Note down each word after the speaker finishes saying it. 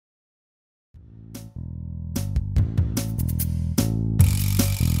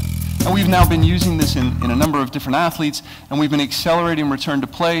And we've now been using this in a number of different athletes, and we've been accelerating return to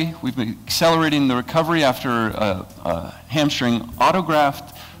play. We've been accelerating the recovery after a hamstring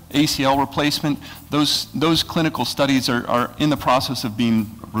autograft, ACL replacement. Those clinical studies are in the process of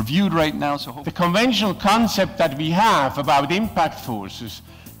being reviewed right now. So the conventional concept that we have about impact forces,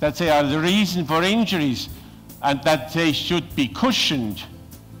 that they are the reason for injuries and that they should be cushioned,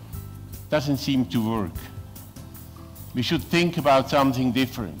 doesn't seem to work. We should think about something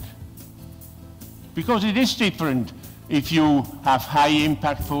different. Because it is different if you have high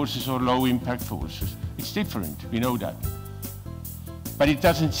impact forces or low impact forces. It's different, we know that. But it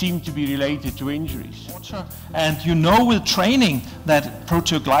doesn't seem to be related to injuries. And you know with training that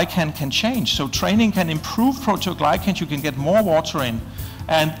proteoglycan can change. So training can improve proteoglycans, you can get more water in.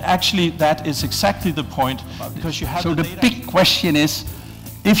 And actually that is exactly the point, because you have So the big question is,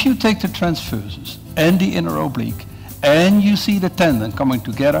 if you take the transversus and the inner oblique, and you see the tendon coming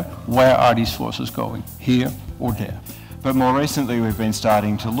together, where are these forces going? Here or there? But more recently we've been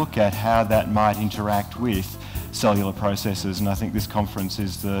starting to look at how that might interact with cellular processes, and I think this conference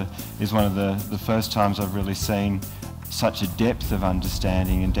is one of the first times I've really seen such a depth of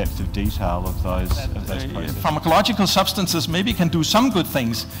understanding and depth of detail of those processes. Pharmacological substances maybe can do some good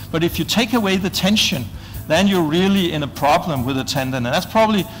things, but if you take away the tension, then you're really in a problem with the tendon. And that's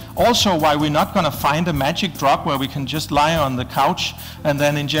probably also why we're not going to find a magic drug where we can just lie on the couch and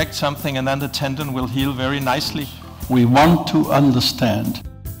then inject something and then the tendon will heal very nicely. We want to understand